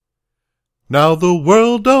Now the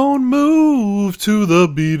world don't move to the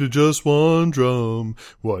beat of just one drum.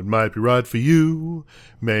 What might be right for you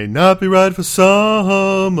may not be right for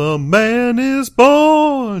some. A man is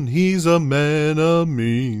born, he's a man of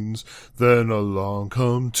means. Then along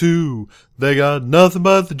come two, they got nothing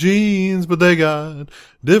but the genes, but they got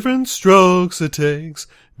different strokes it takes,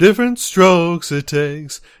 different strokes it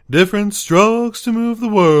takes, different strokes to move the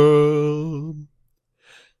world.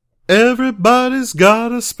 Everybody's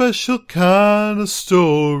got a special kind of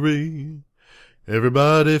story.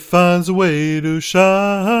 Everybody finds a way to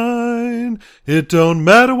shine. It don't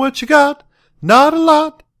matter what you got, not a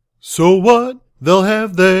lot. So what? They'll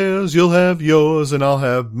have theirs, you'll have yours, and I'll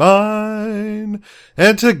have mine.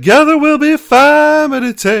 And together we'll be fine, but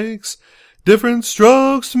it takes different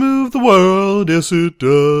strokes to move the world. Yes, it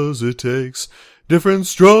does, it takes different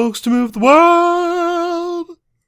strokes to move the world.